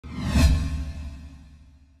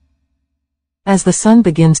As the sun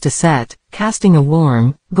begins to set, casting a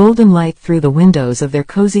warm, golden light through the windows of their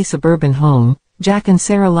cozy suburban home, Jack and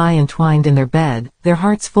Sarah lie entwined in their bed, their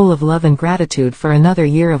hearts full of love and gratitude for another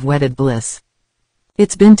year of wedded bliss.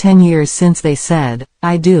 It's been 10 years since they said,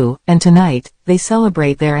 "I do," and tonight, they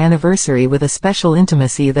celebrate their anniversary with a special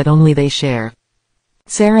intimacy that only they share.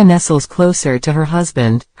 Sarah nestles closer to her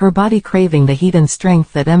husband, her body craving the heat and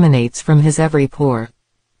strength that emanates from his every pore.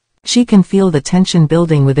 She can feel the tension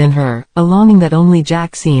building within her, a longing that only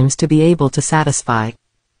Jack seems to be able to satisfy.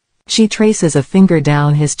 She traces a finger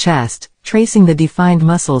down his chest, tracing the defined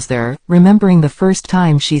muscles there, remembering the first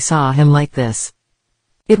time she saw him like this.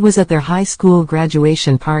 It was at their high school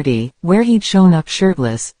graduation party, where he'd shown up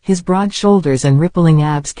shirtless, his broad shoulders and rippling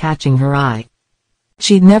abs catching her eye.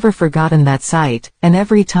 She'd never forgotten that sight, and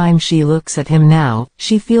every time she looks at him now,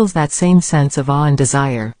 she feels that same sense of awe and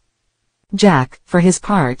desire. Jack, for his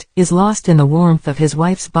part, is lost in the warmth of his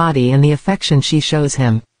wife's body and the affection she shows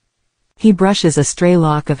him. He brushes a stray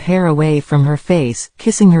lock of hair away from her face,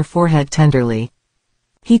 kissing her forehead tenderly.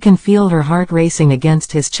 He can feel her heart racing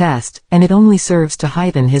against his chest, and it only serves to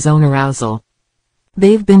heighten his own arousal.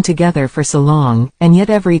 They've been together for so long, and yet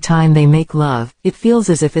every time they make love, it feels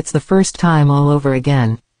as if it's the first time all over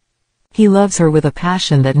again. He loves her with a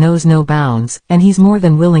passion that knows no bounds, and he's more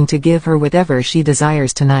than willing to give her whatever she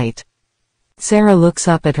desires tonight. Sarah looks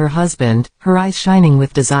up at her husband, her eyes shining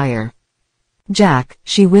with desire. "Jack,"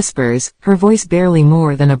 she whispers, her voice barely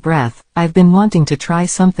more than a breath, "I've been wanting to try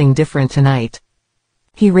something different tonight."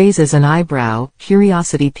 He raises an eyebrow,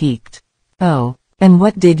 curiosity piqued. "Oh, and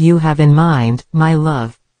what did you have in mind, my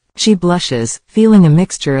love?" She blushes, feeling a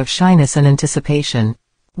mixture of shyness and anticipation.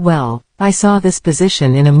 "Well, I saw this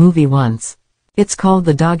position in a movie once. It's called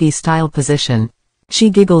the doggy style position." She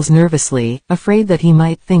giggles nervously, afraid that he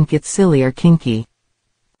might think it's silly or kinky.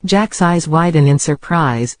 Jack's eyes widen in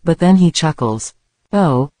surprise, but then he chuckles.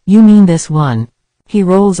 "Oh, you mean this one?" He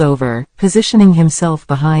rolls over, positioning himself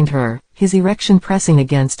behind her, his erection pressing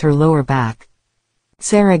against her lower back.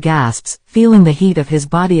 Sarah gasps, feeling the heat of his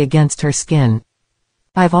body against her skin.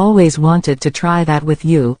 "I've always wanted to try that with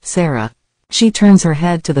you, Sarah." She turns her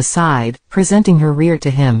head to the side, presenting her rear to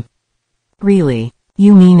him. "Really?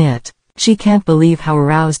 You mean it?" She can't believe how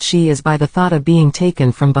aroused she is by the thought of being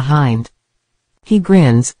taken from behind. He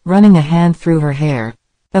grins, running a hand through her hair.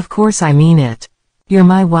 "Of course I mean it. You're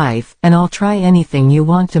my wife, and I'll try anything you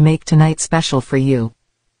want to make tonight special for you."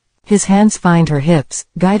 His hands find her hips,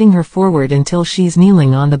 guiding her forward until she's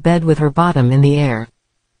kneeling on the bed with her bottom in the air.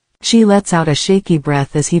 She lets out a shaky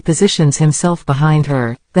breath as he positions himself behind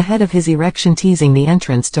her, the head of his erection teasing the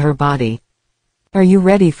entrance to her body. "Are you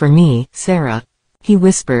ready for me, Sarah?" he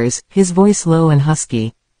whispers, his voice low and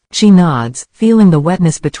husky. She nods, feeling the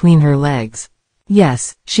wetness between her legs.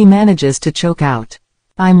 "Yes," she manages to choke out.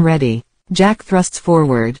 "I'm ready." Jack thrusts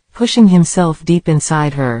forward, pushing himself deep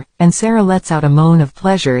inside her, and Sarah lets out a moan of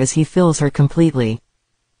pleasure as he fills her completely.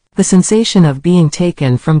 The sensation of being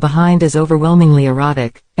taken from behind is overwhelmingly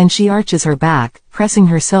erotic, and she arches her back, pressing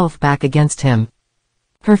herself back against him.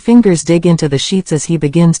 Her fingers dig into the sheets as he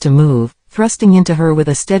begins to move, thrusting into her with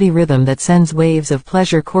a steady rhythm that sends waves of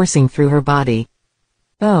pleasure coursing through her body.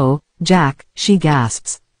 "Oh, Jack," she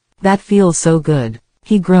gasps. "That feels so good."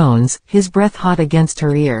 He groans, his breath hot against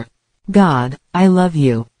her ear. "God, I love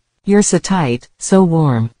you. You're so tight, so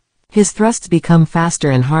warm." His thrusts become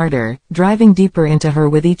faster and harder, driving deeper into her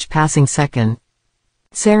with each passing second.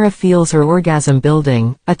 Sarah feels her orgasm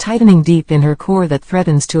building, a tightening deep in her core that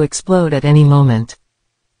threatens to explode at any moment.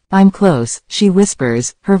 "I'm close," she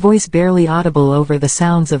whispers, her voice barely audible over the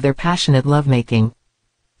sounds of their passionate lovemaking.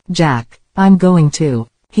 "Jack, I'm going to."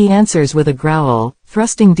 He answers with a growl,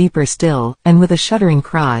 thrusting deeper still, and with a shuddering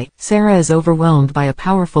cry, Sarah is overwhelmed by a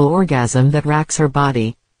powerful orgasm that racks her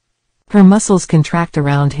body. Her muscles contract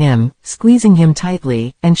around him, squeezing him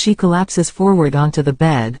tightly, and she collapses forward onto the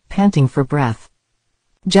bed, panting for breath.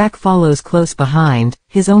 Jack follows close behind,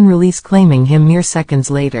 his own release claiming him mere seconds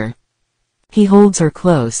later. He holds her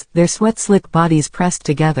close, their sweat-slick bodies pressed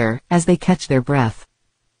together, as they catch their breath.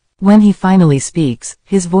 When he finally speaks,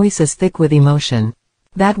 his voice is thick with emotion.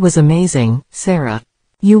 "That was amazing, Sarah.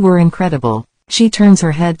 You were incredible." She turns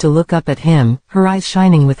her head to look up at him, her eyes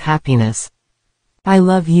shining with happiness. "I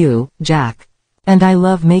love you, Jack. And I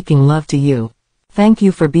love making love to you. Thank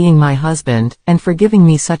you for being my husband, and for giving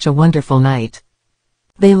me such a wonderful night."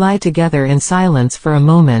 They lie together in silence for a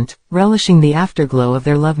moment, relishing the afterglow of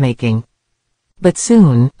their lovemaking. But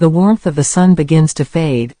soon, the warmth of the sun begins to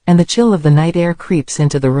fade, and the chill of the night air creeps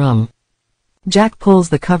into the room. Jack pulls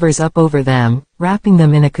the covers up over them, wrapping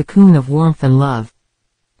them in a cocoon of warmth and love.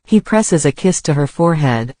 He presses a kiss to her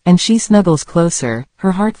forehead, and she snuggles closer,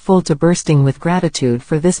 her heart full to bursting with gratitude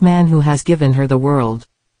for this man who has given her the world.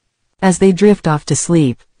 As they drift off to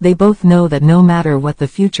sleep, they both know that no matter what the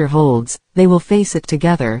future holds, they will face it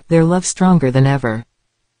together, their love stronger than ever.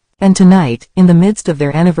 And tonight, in the midst of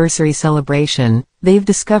their anniversary celebration, they've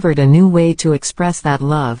discovered a new way to express that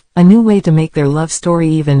love, a new way to make their love story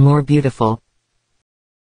even more beautiful.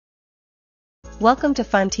 Welcome to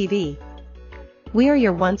Fun TV. We are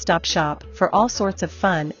your one-stop shop for all sorts of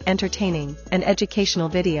fun, entertaining, and educational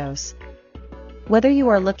videos. Whether you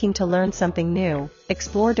are looking to learn something new,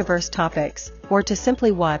 explore diverse topics, or to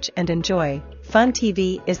simply watch and enjoy, Fun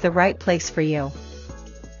TV is the right place for you.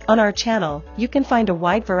 On our channel, you can find a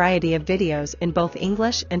wide variety of videos in both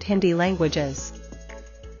English and Hindi languages.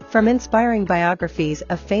 From inspiring biographies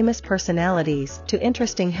of famous personalities to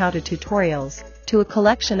interesting how-to tutorials, to a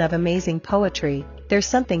collection of amazing poetry, there's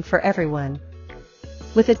something for everyone.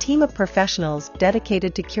 With a team of professionals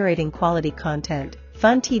dedicated to curating quality content,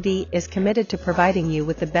 Fun TV is committed to providing you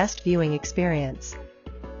with the best viewing experience.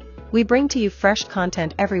 We bring to you fresh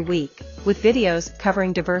content every week, with videos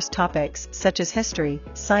covering diverse topics such as history,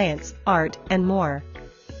 science, art, and more.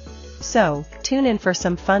 So, tune in for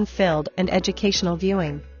some fun-filled and educational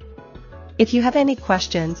viewing. If you have any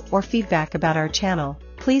questions or feedback about our channel,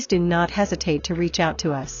 please do not hesitate to reach out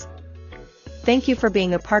to us. Thank you for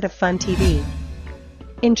being a part of Fun TV.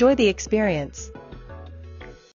 Enjoy the experience.